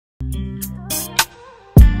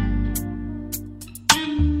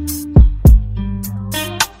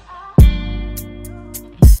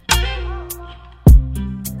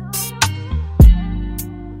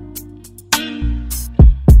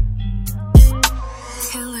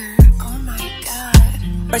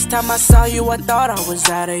First time I saw you, I thought I was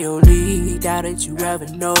out of your league. Doubt that you ever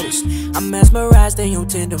noticed. I'm mesmerized in your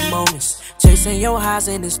tender moments, chasing your highs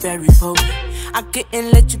and it's very potent. I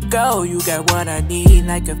couldn't let you go, you got what I need.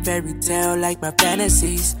 Like a fairy tale, like my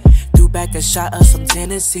fantasies. Threw back a shot of some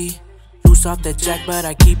Tennessee. Loose off the jack, but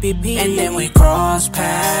I keep it peace. And then we cross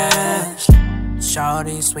paths.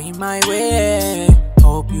 Sahwty, swing my way.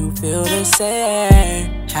 Hope you feel the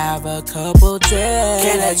same. Have a couple drinks.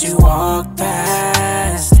 Can't let you walk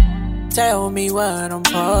past. Tell me what I'm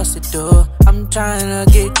supposed to do. I'm trying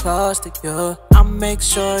to get close to you. I'll make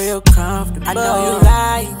sure you're comfortable. I know you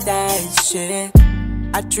like that shit.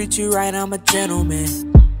 I treat you right, I'm a gentleman.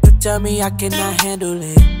 You tell me I cannot handle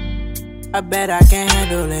it. I bet I can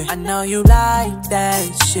handle it. I know you like that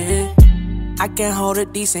shit. I can hold a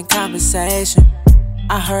decent conversation.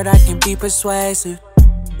 I heard I can be persuasive.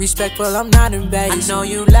 Respectful, I'm not invasive. I know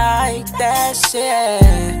you like that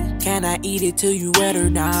shit. Can I eat it till you wet or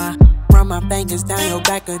not? Run my fingers down your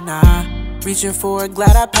back or not? Reaching for a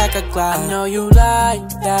glad I pack a glide. I know you like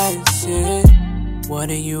that shit. What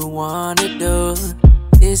do you wanna do?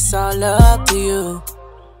 It's all up to you.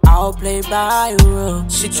 I'll play by your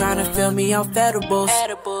rules. She tryna fill me on edibles.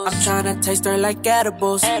 I'm tryna taste her like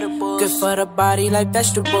edibles. Good for the body like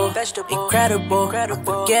vegetable. Incredible,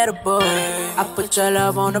 unforgettable. I put your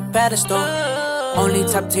love on a pedestal. Only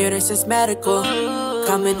top tier, this is medical.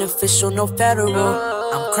 Coming official, no federal.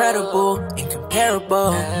 I'm credible,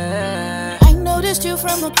 incomparable. I noticed you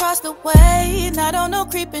from across the way. Not on no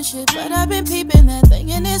creeping shit, but I've been peeping that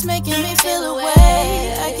thing and it's making me feel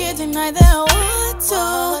away. I can't deny that I want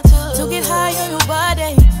to get high on your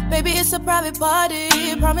body. Baby, it's a private party.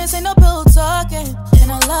 Promise ain't no pillow talking.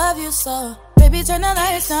 And I love you so. Baby, turn the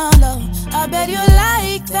lights down low. I bet you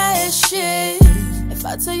like that shit. If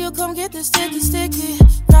I tell you come get this sticky.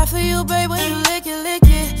 Cry for you, babe, when you lick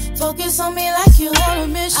it. Focus on me like you on a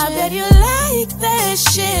mission. I bet you like that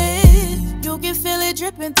shit. You can feel it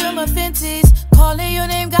dripping through my fantasies. Calling your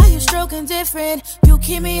name got you stroking different. You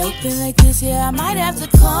keep me open like this, yeah, I might have to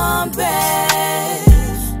come back.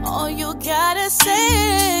 All you gotta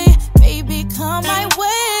say, baby, come my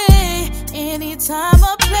way. Anytime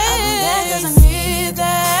or place, I'll be there 'cause I need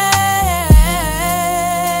that.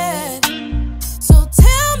 So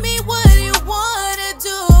tell me what you wanna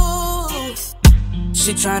do.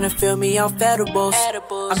 She tryna fill me on edibles.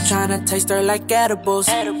 I'm tryna taste her like edibles.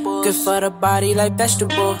 Good for the body like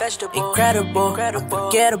vegetable. Incredible,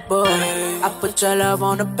 unforgettable. I put your love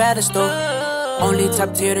on a pedestal. Only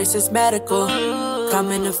top tier, this is medical.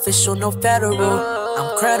 Coming official, no federal.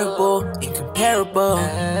 I'm credible, incomparable.